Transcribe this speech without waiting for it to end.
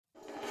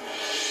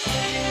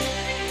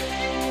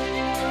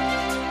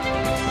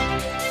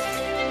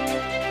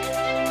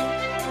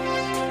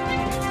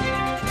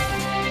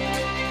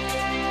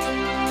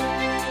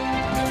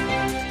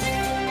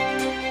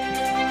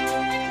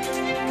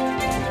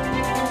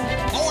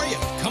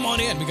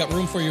in. We got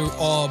room for you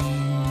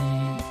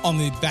on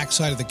the back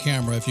side of the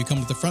camera. If you come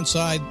to the front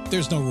side,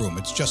 there's no room.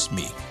 It's just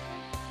me.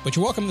 But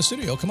you're welcome in the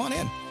studio. Come on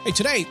in. Hey,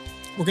 today,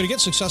 we're going to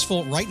get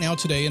successful right now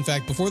today. In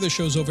fact, before this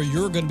show's over,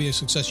 you're going to be a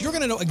success. You're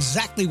going to know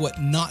exactly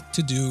what not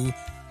to do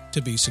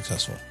to be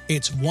successful.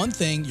 It's one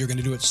thing. You're going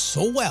to do it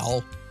so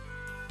well.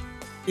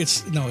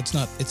 It's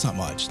not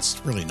much.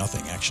 It's really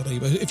nothing, actually.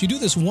 But if you do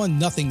this one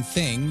nothing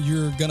thing,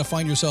 you're going to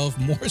find yourself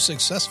more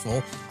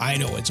successful. I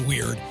know it's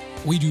weird.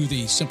 We do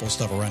the simple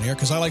stuff around here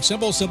because I like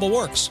simple. Simple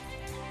works.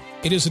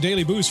 It is a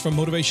daily boost from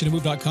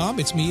motivationtomove.com.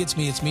 It's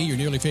me, your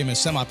nearly famous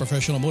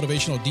semi-professional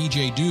motivational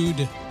DJ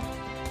dude,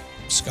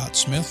 Scott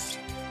Smith,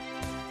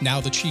 now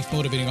the chief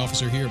motivating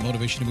officer here at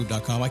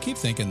motivationtomove.com. I keep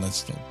thinking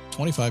that's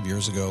 25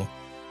 years ago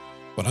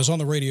when I was on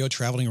the radio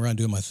traveling around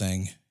doing my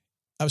thing.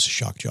 I was a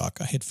shock jock.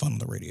 I had fun on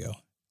the radio.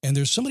 And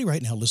there's somebody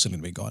right now listening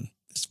to me going,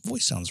 this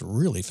voice sounds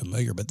really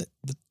familiar, but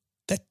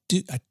that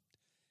dude,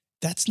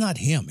 that's not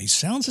him. He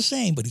sounds the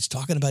same, but he's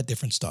talking about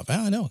different stuff.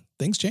 I know.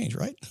 Things change,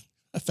 right?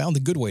 I found the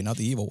good way, not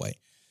the evil way.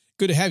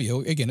 Good to have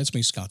you. Again, it's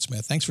me, Scott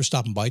Smith. Thanks for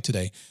stopping by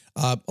today.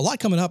 A lot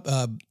coming up.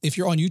 If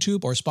you're on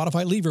YouTube or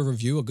Spotify, leave a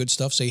review of good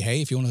stuff. Say,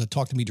 hey, if you want to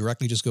talk to me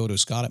directly, just go to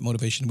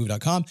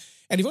scott@motivationtomove.com.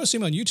 And if you want to see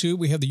me on YouTube,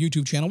 we have the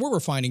YouTube channel. We're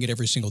refining it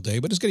every single day,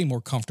 but it's getting more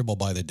comfortable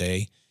by the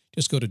day.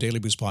 Just go to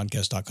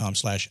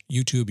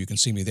dailyboostpodcast.com/YouTube. You can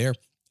see me there.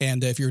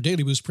 And if you're a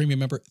Daily Boost Premium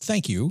member,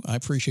 thank you. I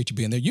appreciate you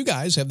being there. You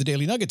guys have the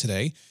Daily Nugget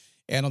today.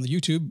 And on the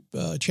YouTube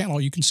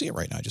channel, you can see it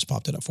right now. I just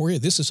popped it up for you.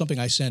 This is something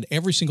I send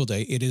every single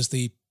day. It is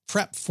the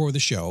prep for the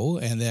show.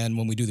 And then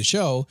when we do the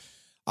show,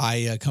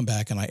 I come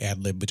back and I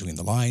ad-lib between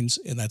the lines.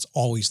 And that's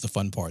always the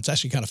fun part. It's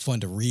actually kind of fun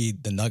to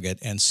read the nugget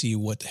and see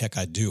what the heck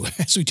I do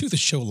as we do the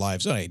show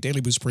live. So, hey,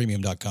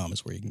 dailyboostpremium.com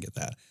is where you can get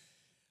that.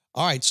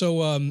 All right.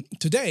 So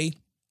today,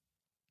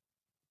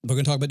 we're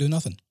going to talk about doing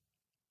nothing.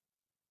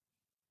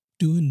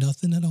 Doing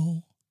nothing at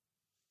all.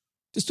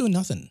 Just doing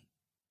nothing.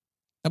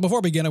 Now, before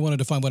I begin, I want to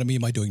define what I mean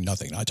by doing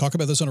nothing. Now, I talk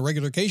about this on a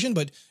regular occasion,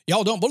 but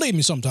y'all don't believe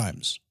me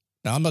sometimes.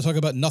 Now, I'm not talking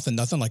about nothing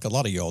like a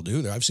lot of y'all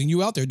do. I've seen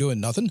you out there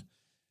doing nothing.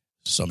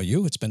 Some of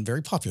you, it's been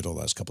very popular the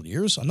last couple of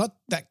years. I'm not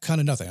that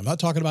kind of nothing. I'm not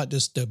talking about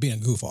just being a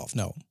goof off.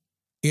 No,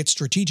 it's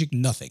strategic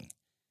nothing.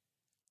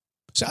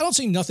 So I don't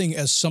see nothing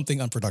as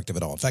something unproductive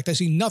at all. In fact, I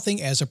see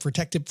nothing as a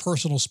protected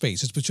personal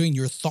space. It's between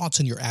your thoughts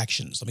and your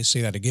actions. Let me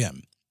say that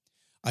again.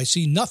 I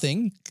see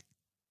nothing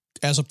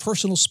as a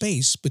personal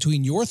space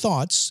between your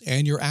thoughts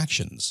and your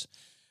actions.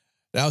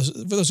 Now, for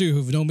those of you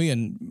who've known me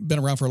and been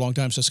around for a long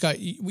time, so Scott,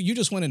 you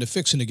just went into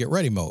fixing to get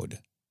ready mode.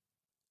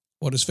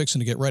 What is fixing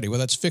to get ready? Well,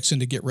 that's fixing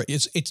to get ready.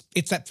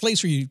 It's that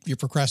place where you're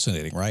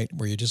procrastinating, right?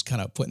 Where you're just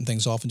kind of putting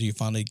things off until you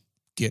finally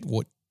get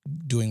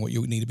doing what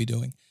you need to be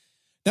doing.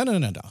 No.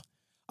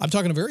 I'm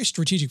talking a very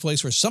strategic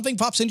place where something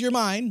pops into your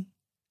mind,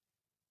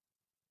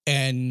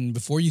 and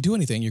before you do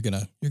anything, you're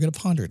gonna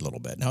ponder it a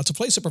little bit. Now, it's a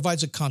place that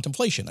provides a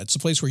contemplation. It's a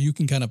place where you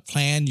can kind of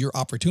plan your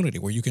opportunity,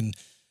 where you can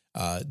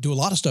do a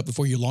lot of stuff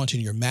before you launch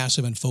into your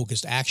massive and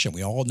focused action.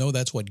 We all know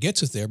that's what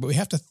gets us there, but we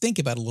have to think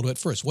about it a little bit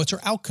first. What's our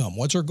outcome?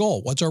 What's our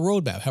goal? What's our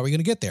roadmap? How are we going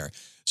to get there?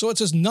 So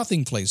it's this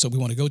nothing place that we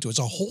want to go to. It's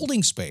a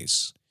holding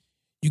space.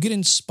 You get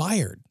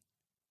inspired.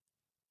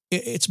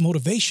 It's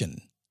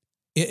motivation.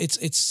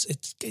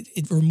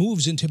 It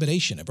removes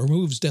intimidation. It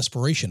removes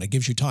desperation. It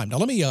gives you time. Now,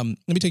 let me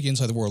take you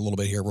inside the world a little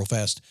bit here real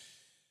fast.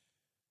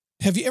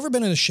 Have you ever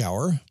been in a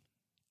shower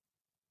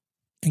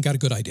and got a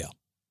good idea?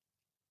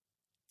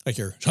 Like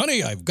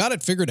honey, I've got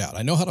it figured out.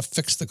 I know how to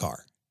fix the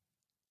car.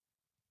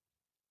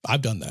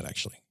 I've done that,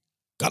 actually.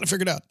 Got it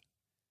figured out.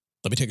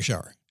 Let me take a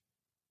shower.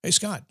 Hey,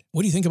 Scott,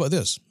 what do you think about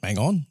this? Hang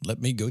on. Let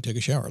me go take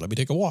a shower. Let me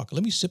take a walk.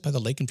 Let me sit by the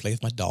lake and play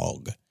with my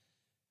dog.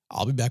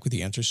 I'll be back with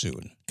the answer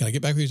soon. Can I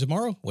get back with you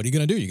tomorrow? What are you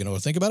going to do? You going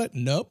to think about it?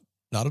 Nope,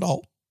 not at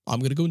all. I'm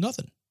going to go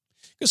nothing.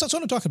 Because that's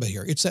what I'm talking about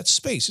here. It's that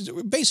space. It's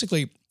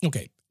basically,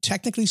 okay,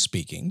 technically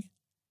speaking,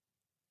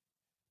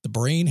 the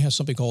brain has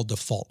something called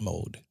default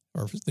mode,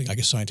 or I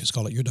guess scientists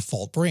call it your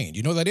default brain.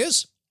 You know what that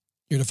is?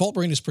 Your default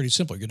brain is pretty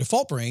simple. Your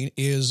default brain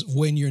is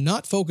when you're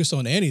not focused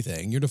on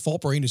anything, your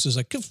default brain is just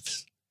like,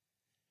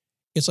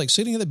 it's like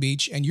sitting at the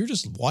beach and you're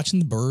just watching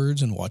the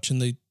birds and watching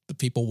the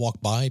people walk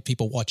by,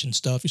 people watching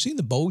stuff. You're seeing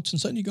the boats and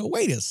suddenly you go,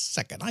 wait a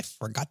second, I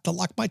forgot to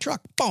lock my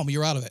truck. Boom,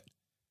 you're out of it.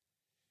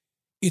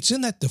 It's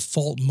in that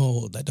default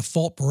mode, that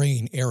default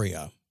brain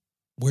area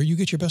where you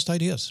get your best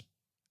ideas.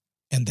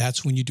 And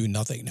that's when you do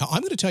nothing. Now,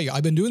 I'm going to tell you,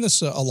 I've been doing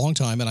this a long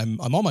time, and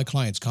I'm on my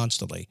clients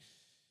constantly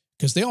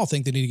because they all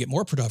think they need to get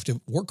more productive,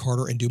 work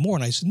harder, and do more.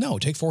 And I said, no,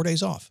 take 4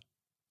 days off.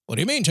 What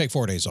do you mean take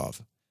 4 days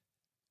off?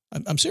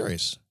 I'm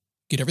serious.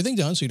 Get everything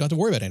done so you don't have to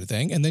worry about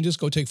anything, and then just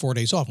go take 4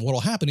 days off. And what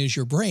will happen is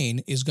your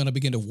brain is going to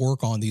begin to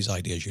work on these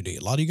ideas you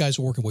need. A lot of you guys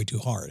are working way too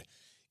hard.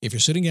 If you're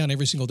sitting down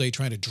every single day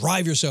trying to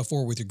drive yourself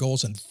forward with your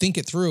goals and think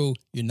it through,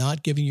 you're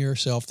not giving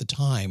yourself the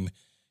time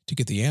to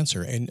get the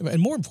answer. And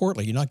more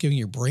importantly, you're not giving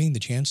your brain the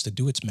chance to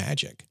do its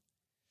magic.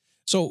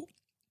 So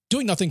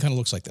doing nothing kind of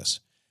looks like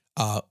this.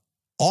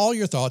 All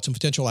your thoughts and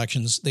potential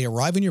actions, they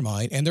arrive in your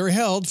mind and they're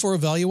held for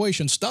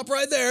evaluation. Stop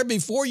right there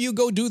before you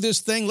go do this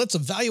thing. Let's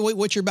evaluate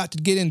what you're about to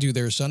get into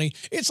there, Sonny.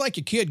 It's like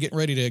your kid getting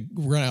ready to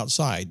run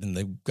outside and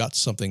they've got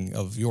something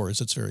of yours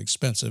that's very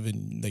expensive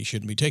and they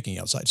shouldn't be taking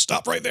you outside.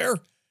 Stop right there.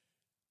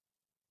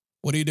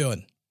 What are you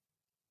doing?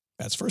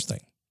 That's first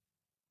thing.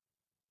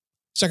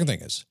 Second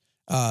thing is,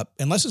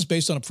 unless it's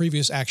based on a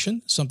previous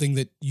action, something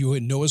that you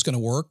know is going to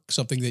work,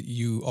 something that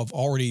you have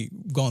already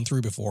gone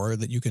through before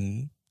that you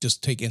can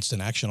just take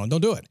instant action on,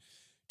 don't do it.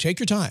 Take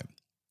your time.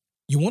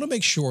 You want to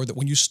make sure that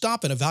when you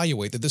stop and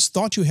evaluate that this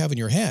thought you have in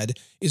your head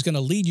is going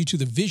to lead you to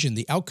the vision,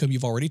 the outcome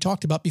you've already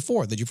talked about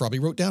before that you probably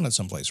wrote down at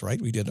someplace,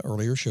 right? We did an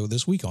earlier show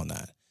this week on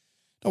that.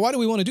 Now, why do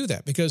we want to do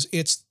that? Because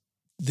it's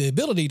the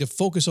ability to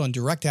focus on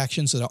direct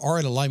actions that are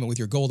in alignment with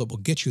your goal that will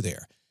get you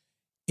there.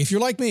 If you're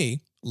like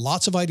me,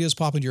 lots of ideas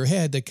pop into your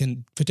head that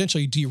can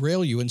potentially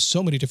derail you in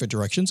so many different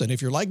directions. And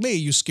if you're like me,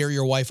 you scare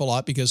your wife a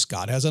lot because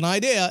Scott has an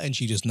idea and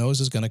she just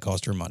knows it's going to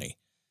cost her money.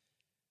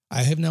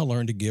 I have now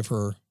learned to give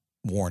her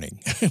warning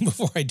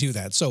before I do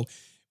that. So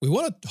we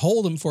want to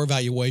hold them for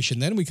evaluation.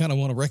 Then we kind of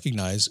want to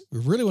recognize, we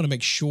really want to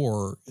make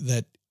sure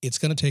that it's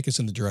going to take us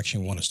in the direction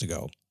we want us to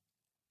go.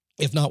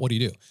 If not, what do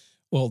you do?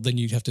 Well, then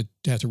you have to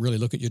really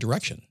look at your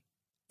direction.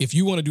 If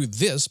you want to do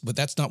this, but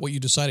that's not what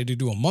you decided to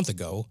do a month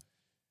ago,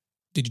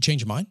 did you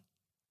change your mind?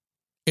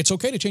 It's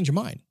okay to change your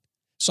mind.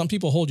 Some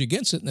people hold you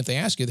against it, and if they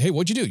ask you, hey,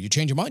 what'd you do? You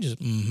change your mind? You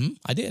say,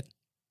 I did.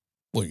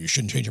 Well, you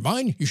shouldn't change your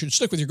mind. You should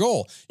stick with your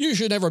goal. You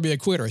should never be a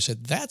quitter. I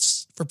said,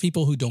 that's for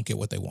people who don't get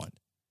what they want.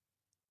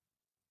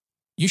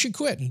 You should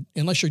quit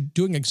unless you're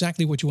doing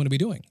exactly what you want to be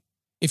doing.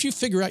 If you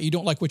figure out you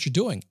don't like what you're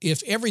doing,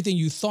 if everything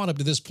you thought up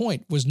to this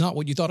point was not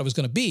what you thought it was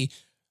going to be,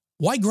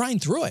 why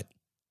grind through it?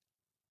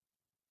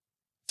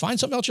 Find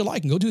something else you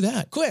like and go do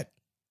that. Quit.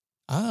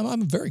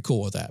 I'm very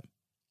cool with that.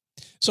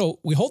 So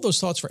we hold those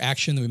thoughts for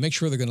action and we make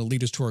sure they're going to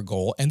lead us to our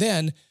goal. And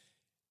then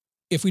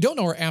if we don't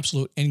know our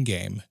absolute end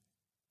game,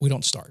 we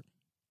don't start.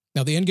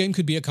 Now, the end game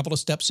could be a couple of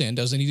steps in,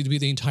 doesn't need to be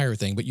the entire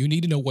thing, but you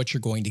need to know what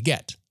you're going to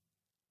get.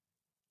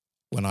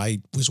 When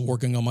I was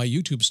working on my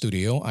YouTube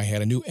studio, I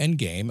had a new end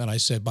game, and I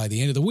said, by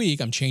the end of the week,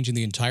 I'm changing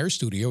the entire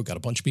studio. Got a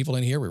bunch of people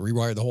in here. We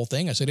rewired the whole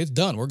thing. I said, it's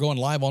done. We're going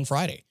live on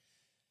Friday.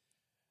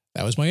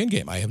 That was my end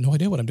game. I have no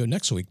idea what I'm doing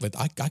next week, but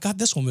I got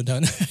this one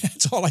done.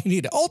 That's all I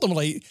need.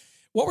 Ultimately,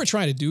 what we're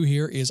trying to do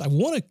here is I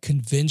want to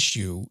convince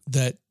you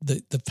that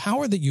the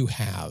power that you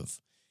have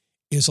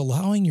is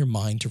allowing your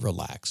mind to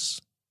relax.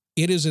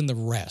 It is in the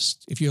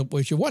rest. If you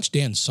watch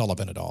Dan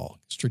Sullivan at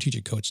all,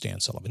 strategic coach Dan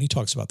Sullivan, he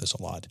talks about this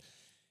a lot.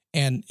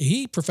 And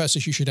he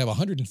professes you should have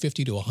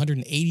 150 to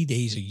 180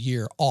 days a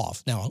year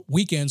off. Now,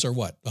 weekends are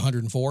what,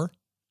 104?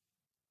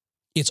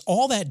 It's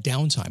all that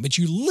downtime. It's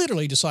you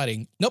literally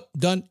deciding, nope,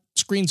 done,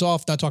 screen's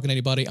off, not talking to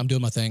anybody, I'm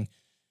doing my thing.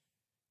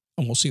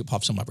 And we'll see what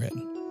pops in my head.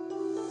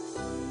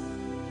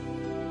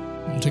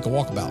 I'm going to take a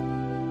walkabout.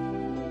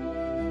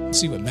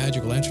 See what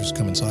magical answers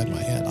come inside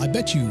my head. I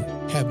bet you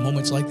have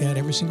moments like that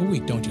every single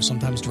week, don't you?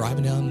 Sometimes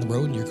driving down the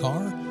road in your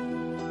car,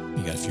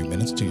 you got a few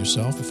minutes to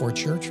yourself before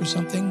church or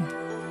something,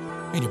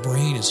 and your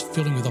brain is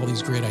filling with all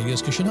these great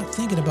ideas because you're not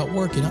thinking about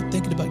work, you're not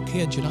thinking about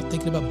kids, you're not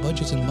thinking about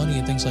budgets and money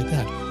and things like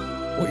that.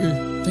 What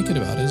you're thinking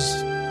about is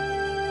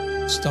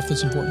stuff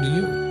that's important to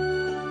you.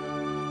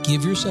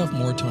 Give yourself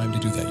more time to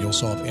do that. You'll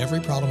solve every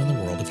problem in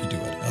the world if you do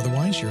it.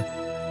 Otherwise, you're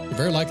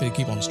very likely to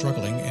keep on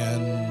struggling,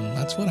 and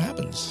that's what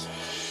happens.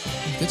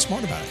 Get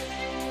smart about it.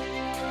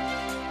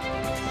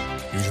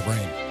 Use your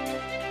brain.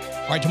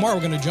 All right, tomorrow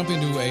we're going to jump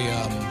into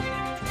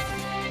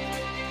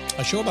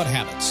a show about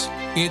habits.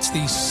 It's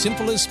the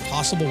simplest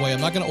possible way.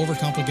 I'm not going to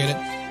overcomplicate it.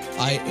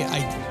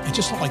 I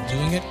just don't like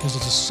doing it because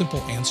it's a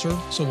simple answer.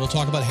 So we'll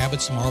talk about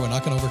habits tomorrow. We're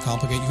not going to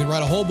overcomplicate. You can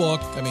write a whole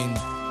book. I mean,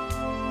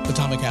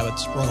 Atomic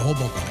Habits, wrote a whole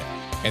book on it.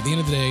 At the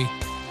end of the day,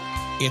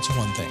 it's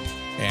one thing.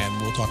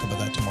 And we'll talk about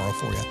that tomorrow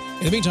for you.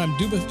 In the meantime,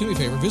 do me a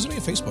favor. Visit me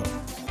at Facebook.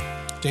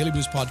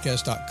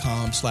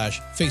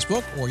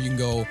 dailyboostpodcast.com/Facebook, or you can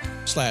go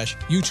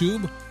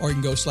 /YouTube, or you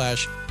can go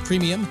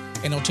 /premium,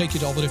 and it'll take you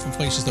to all the different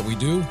places that we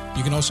do.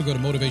 You can also go to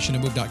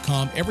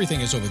motivationtomove.com.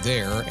 Everything is over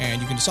there,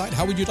 and you can decide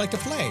how would you like to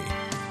play.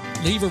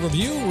 Leave a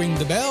review, ring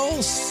the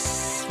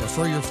bells,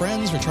 refer your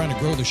friends. We're trying to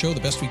grow the show the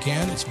best we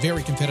can. It's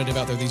very competitive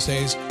out there these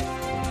days.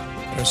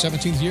 But our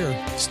 17th year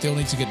still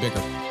needs to get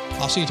bigger.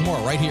 I'll see you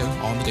tomorrow right here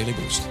on the Daily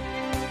Boost.